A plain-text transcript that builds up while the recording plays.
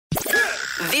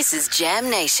This is Jam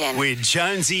Nation. With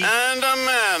Jonesy and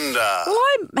Amanda.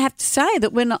 Well, I have to say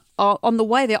that when on the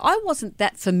way there, I wasn't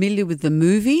that familiar with the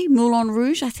movie Moulin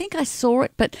Rouge. I think I saw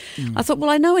it, but I thought, well,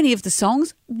 I know any of the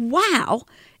songs. Wow.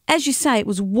 As you say, it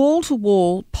was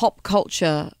wall-to-wall pop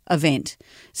culture event.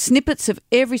 Snippets of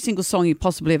every single song you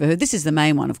possibly ever heard. This is the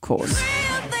main one, of course.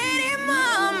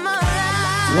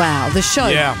 Wow, the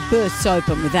show bursts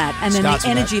open with that, and then the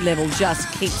energy level just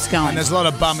keeps going. And there's a lot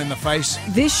of bum in the face.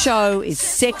 This show is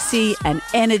sexy and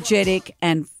energetic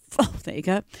and, there you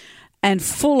go, and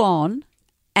full on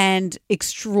and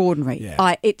extraordinary.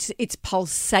 Yeah. It's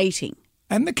pulsating.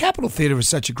 And the Capitol Theatre is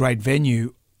such a great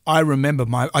venue. I remember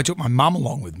I took my mum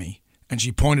along with me, and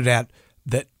she pointed out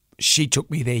that she took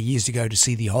me there years ago to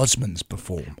see the Osmonds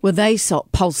perform. Were they so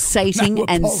pulsating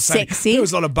and pulsating. sexy? There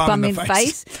was a lot of bum in the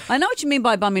face. I know what you mean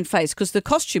by bum in face because the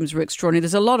costumes were extraordinary.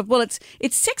 There's a lot of,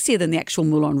 it's sexier than the actual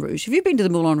Moulin Rouge. Have you been to the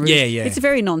Moulin Rouge? Yeah. It's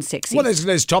very non-sexy. Well,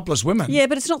 there's topless women. Yeah,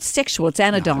 but it's not sexual. It's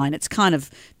anodyne. No. It's kind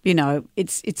of,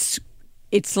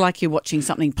 it's like you're watching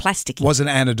something plasticky. Wasn't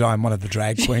Anodyne one of the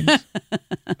drag queens?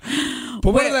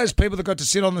 But what are those people that got to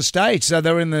sit on the stage? So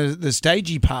they're in the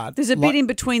stagey part. There's a bit in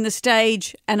between the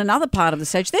stage and another part of the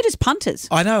stage. They're just punters.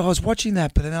 I know. I was watching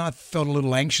that, but then I felt a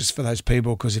little anxious for those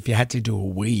people because if you had to do a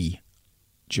wee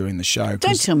during the show.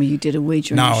 Don't tell me you did a wee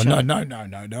during the show.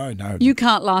 No. You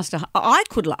can't last. I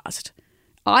could last.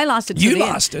 I lasted. You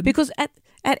lasted. Because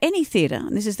at any theatre,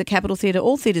 and this is the Capitol Theatre,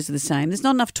 all theatres are the same, there's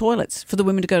not enough toilets for the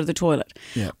women to go to the toilet.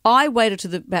 Yeah. I waited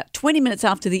to about 20 minutes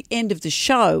after the end of the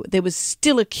show, there was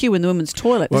still a queue in the women's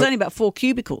toilet. There's only about 4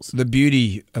 cubicles. The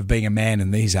beauty of being a man in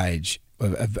these age,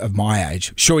 of my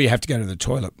age, sure you have to go to the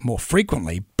toilet more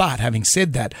frequently, but having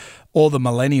said that, all the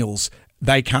millennials,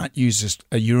 they can't use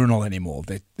a urinal anymore.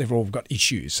 They've all got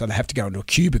issues, so they have to go into a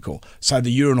cubicle. So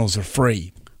the urinals are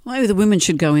free. Maybe the women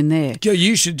should go in there. Yeah,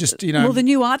 you should just, Well, the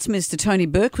new Arts Minister, Tony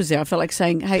Burke, was there. I felt like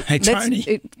saying, hey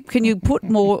Tony, can you put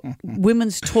more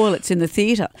women's toilets in the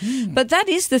theatre? But that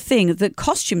is the thing. The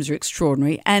costumes are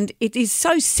extraordinary and it is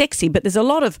so sexy, but there's a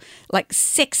lot of like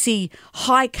sexy,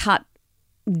 high-cut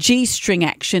G-string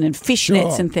action and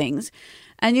fishnets and things.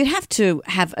 And you'd have to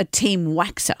have a team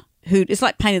waxer. It's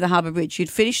like painting the Harbour Bridge.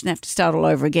 You'd finish and have to start all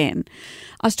over again.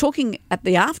 I was talking at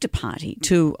the after party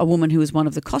to a woman who was one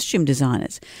of the costume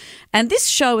designers. And this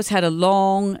show has had a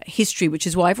long history, which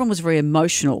is why everyone was very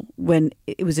emotional when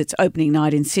it was its opening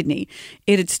night in Sydney.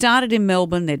 It had started in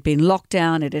Melbourne. There'd been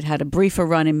lockdown. It had had a briefer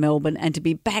run in Melbourne. And to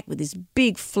be back with this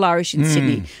big flourish in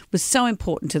Sydney was so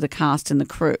important to the cast and the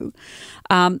crew.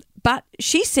 But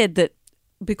she said that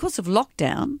because of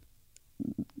lockdown,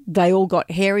 they all got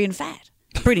hairy and fat.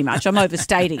 Pretty much. I'm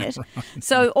overstating it.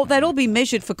 So they'd all be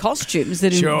measured for costumes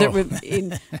that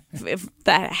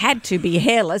had to be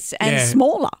hairless and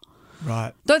smaller.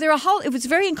 Right. Though it was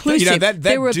very inclusive.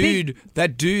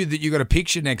 That dude that you got a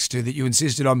picture next to that you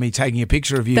insisted on me taking a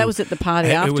picture of you. That was at the party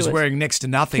afterwards. Who was wearing next to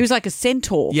nothing. He was like a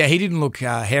centaur. Yeah, he didn't look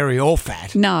hairy or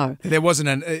fat. No. There wasn't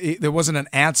an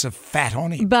ounce of fat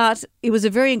on him. But it was a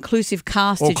very inclusive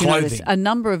cast. Or did you notice? clothing. A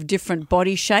number of different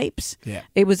body shapes. Yeah.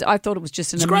 I thought it was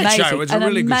just an great show. It was a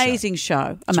really good amazing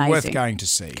show. It's amazing. worth going to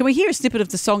see. Can we hear a snippet of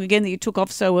the song again that you took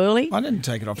off so early? I didn't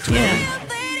take it off too early.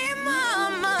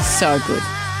 So good.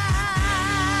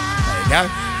 Go.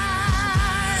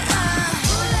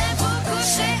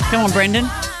 Come on, Brendan.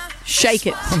 Shake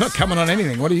it. I'm not coming on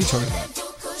anything. What are you talking about?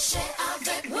 It's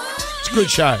a good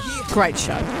show. Great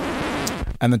show.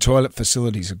 And the toilet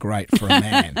facilities are great for a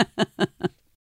man.